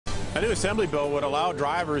A new Assembly bill would allow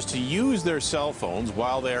drivers to use their cell phones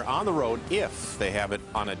while they're on the road if they have it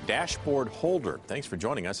on a dashboard holder. Thanks for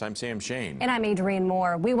joining us. I'm Sam Shane. And I'm Adrienne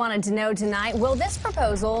Moore. We wanted to know tonight, will this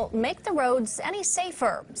proposal make the roads any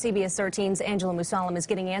safer? CBS 13's Angela Musalam is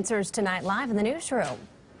getting answers tonight live in the newsroom.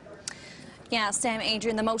 Yeah, Sam,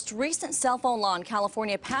 Adrian, the most recent cell phone law in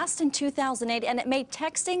California passed in 2008, and it made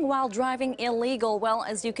texting while driving illegal. Well,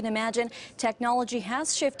 as you can imagine, technology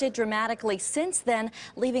has shifted dramatically since then,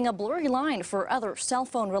 leaving a blurry line for other cell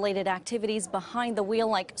phone-related activities behind the wheel,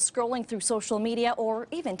 like scrolling through social media or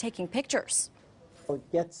even taking pictures.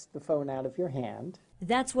 It gets the phone out of your hand.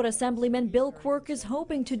 That's what Assemblyman Bill Quirk is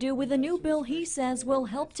hoping to do with a new bill he says will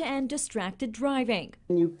help to end distracted driving.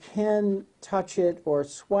 You can touch it or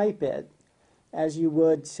swipe it as you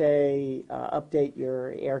would, say, update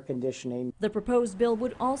your air conditioning. The proposed bill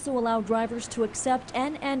would also allow drivers to accept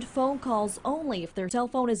and end phone calls only if their cell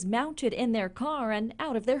phone is mounted in their car and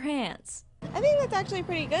out of their hands. I think that's actually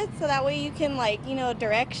pretty good, so that way you can,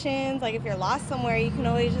 directions, if you're lost somewhere, you can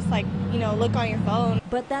always just, look on your phone.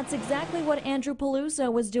 But that's exactly what Andrew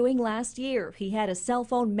Peluso was doing last year. He had a cell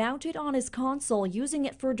phone mounted on his console, using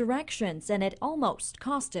it for directions, and it almost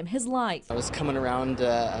cost him his life. I was coming around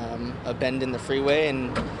a bend in the freeway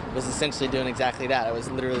and was essentially doing exactly that. I was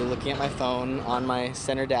literally looking at my phone on my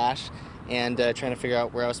center dash and trying to figure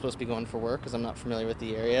out where I was supposed to be going for work because I'm not familiar with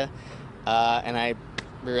the area. And I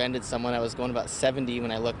rear-ended someone. I was going about 70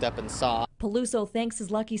 when I looked up and saw. Peluso thanks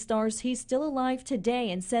his lucky stars he's still alive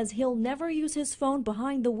today and says he'll never use his phone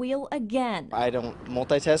behind the wheel again. I don't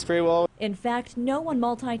multitask very well. In fact, no one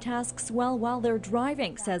multitasks well while they're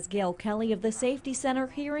driving, says Gail Kelly of the Safety Center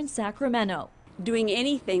here in Sacramento. Doing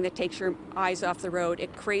anything that takes your eyes off the road,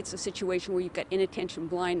 it creates a situation where you've got inattention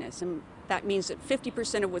blindness, and that means that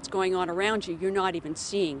 50% of what's going on around you, you're not even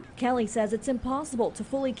seeing. Kelly says it's impossible to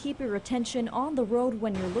fully keep your attention on the road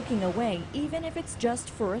when you're looking away, even if it's just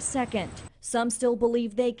for a second. Some still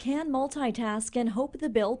believe they can multitask and hope the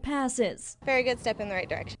bill passes. Very good step in the right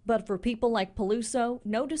direction. But for people like Peluso,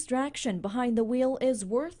 no distraction behind the wheel is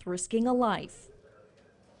worth risking a life.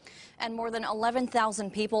 And more than 11,000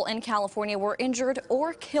 people in California were injured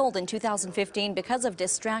or killed in 2015 because of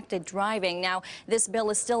distracted driving. Now, this bill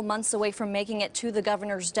is still months away from making it to the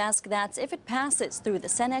governor's desk. That's if it passes through the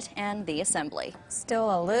Senate and the Assembly. Still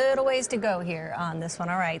a little ways to go here on this one.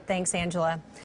 All right. Thanks, Angela.